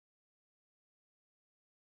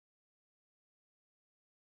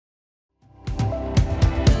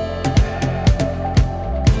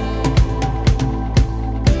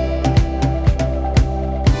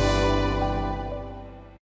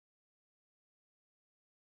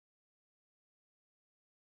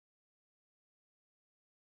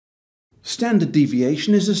Standard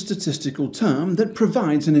deviation is a statistical term that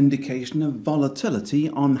provides an indication of volatility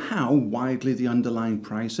on how widely the underlying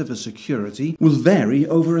price of a security will vary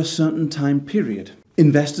over a certain time period.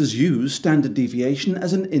 Investors use standard deviation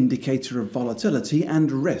as an indicator of volatility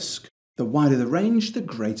and risk. The wider the range, the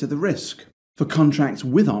greater the risk. For contracts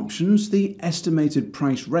with options, the estimated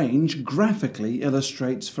price range graphically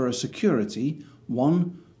illustrates for a security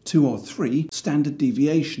 1, 2 or 3 standard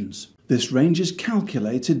deviations. This range is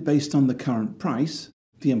calculated based on the current price,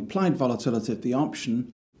 the implied volatility of the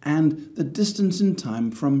option, and the distance in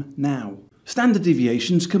time from now. Standard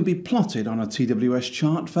deviations can be plotted on a TWS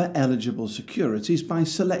chart for eligible securities by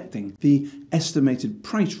selecting the estimated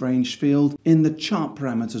price range field in the chart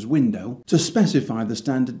parameters window to specify the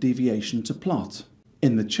standard deviation to plot.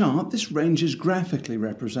 In the chart, this range is graphically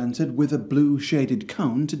represented with a blue shaded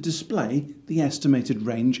cone to display the estimated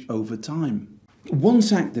range over time.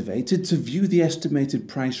 Once activated, to view the estimated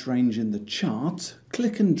price range in the chart,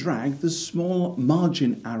 click and drag the small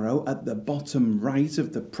margin arrow at the bottom right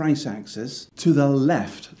of the price axis to the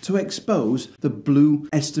left to expose the blue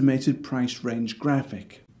estimated price range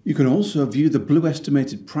graphic. You can also view the blue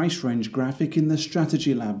estimated price range graphic in the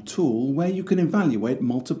Strategy Lab tool, where you can evaluate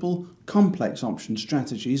multiple complex option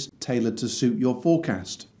strategies tailored to suit your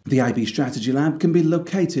forecast. The IB Strategy Lab can be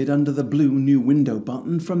located under the blue New Window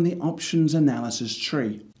button from the Options Analysis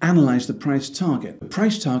tree. Analyze the price target. The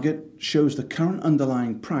price target shows the current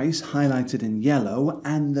underlying price highlighted in yellow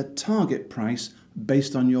and the target price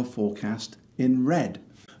based on your forecast in red.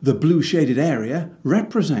 The blue shaded area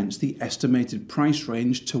represents the estimated price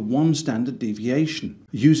range to 1 standard deviation.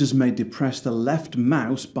 Users may depress the left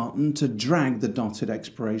mouse button to drag the dotted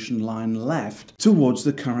expiration line left towards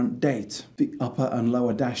the current date. The upper and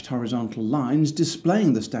lower dashed horizontal lines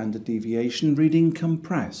displaying the standard deviation reading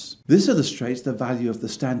compress. This illustrates the value of the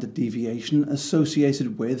standard deviation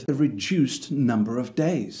associated with the reduced number of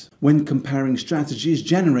days. When comparing strategies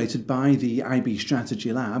generated by the IB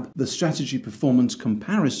Strategy Lab, the Strategy Performance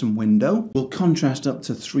Comparison window will contrast up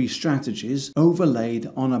to 3 strategies overlaid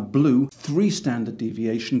on a blue 3 standard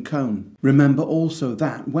deviation cone. Remember also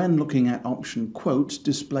that when looking at option quotes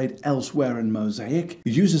displayed elsewhere in Mosaic,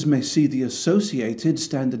 users may see the associated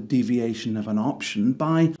standard deviation of an option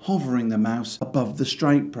by hovering the mouse above the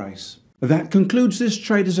strike price. That concludes this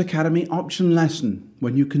Traders Academy option lesson.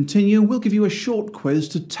 When you continue, we'll give you a short quiz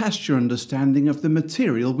to test your understanding of the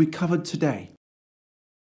material we covered today.